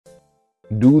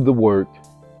Do the work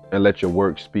and let your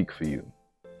work speak for you.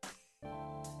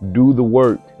 Do the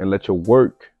work and let your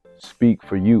work speak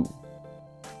for you.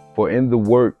 For in the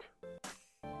work,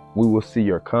 we will see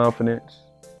your confidence,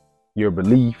 your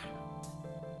belief,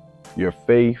 your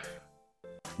faith,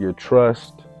 your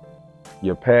trust,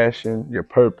 your passion, your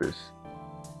purpose.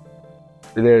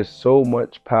 There's so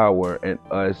much power in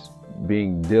us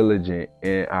being diligent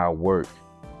in our work,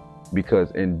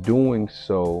 because in doing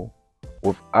so,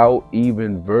 without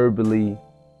even verbally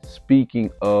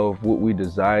speaking of what we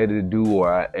desire to do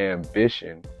or our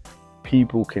ambition,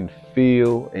 people can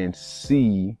feel and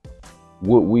see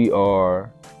what we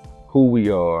are, who we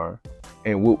are,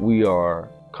 and what we are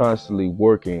constantly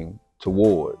working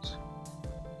towards.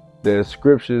 There are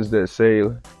scriptures that say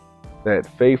that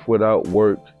faith without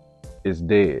work is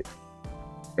dead.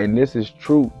 And this is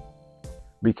true,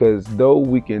 because though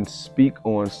we can speak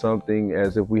on something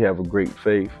as if we have a great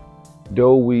faith,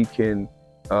 though we can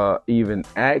even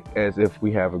act as if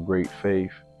we have a great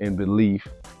faith and belief,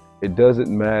 it doesn't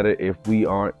matter if we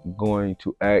aren't going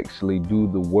to actually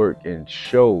do the work and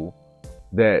show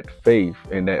that faith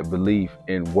and that belief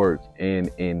in work and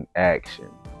in action.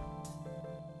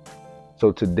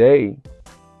 So today,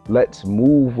 let's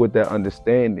move with that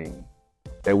understanding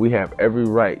that we have every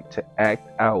right to act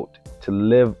out, to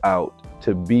live out,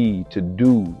 to be, to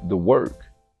do the work.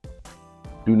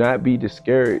 Do not be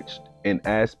discouraged in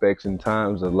aspects and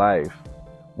times of life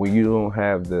when you don't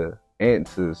have the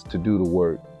answers to do the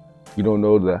work. You don't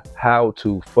know the how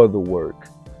to for the work.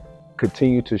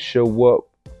 Continue to show up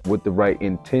with the right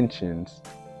intentions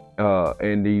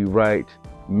and the right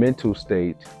mental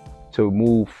state to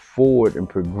move forward and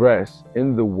progress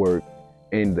in the work,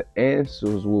 and the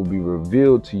answers will be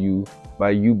revealed to you by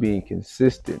you being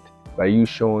consistent, by you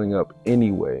showing up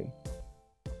anyway,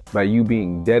 by you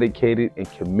being dedicated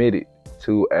and committed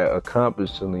to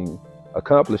accomplishing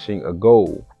a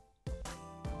goal.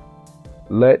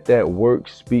 Let that work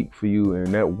speak for you, and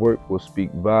that work will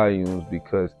speak volumes,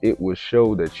 because it will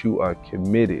show that you are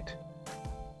committed,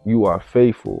 you are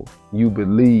faithful, you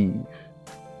believe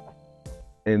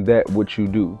in that what you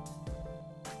do.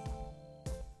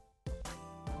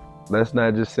 Let's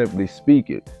not just simply speak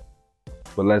it,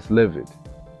 but let's live it.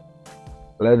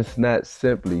 Let's not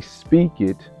simply speak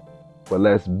it, but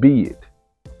let's be it.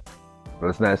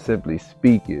 Let's not simply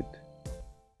speak it,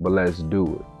 but let's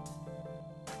do it.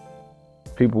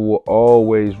 People will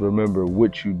always remember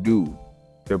what you do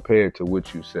compared to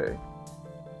what you say.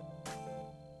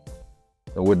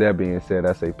 And with that being said,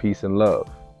 I say peace and love.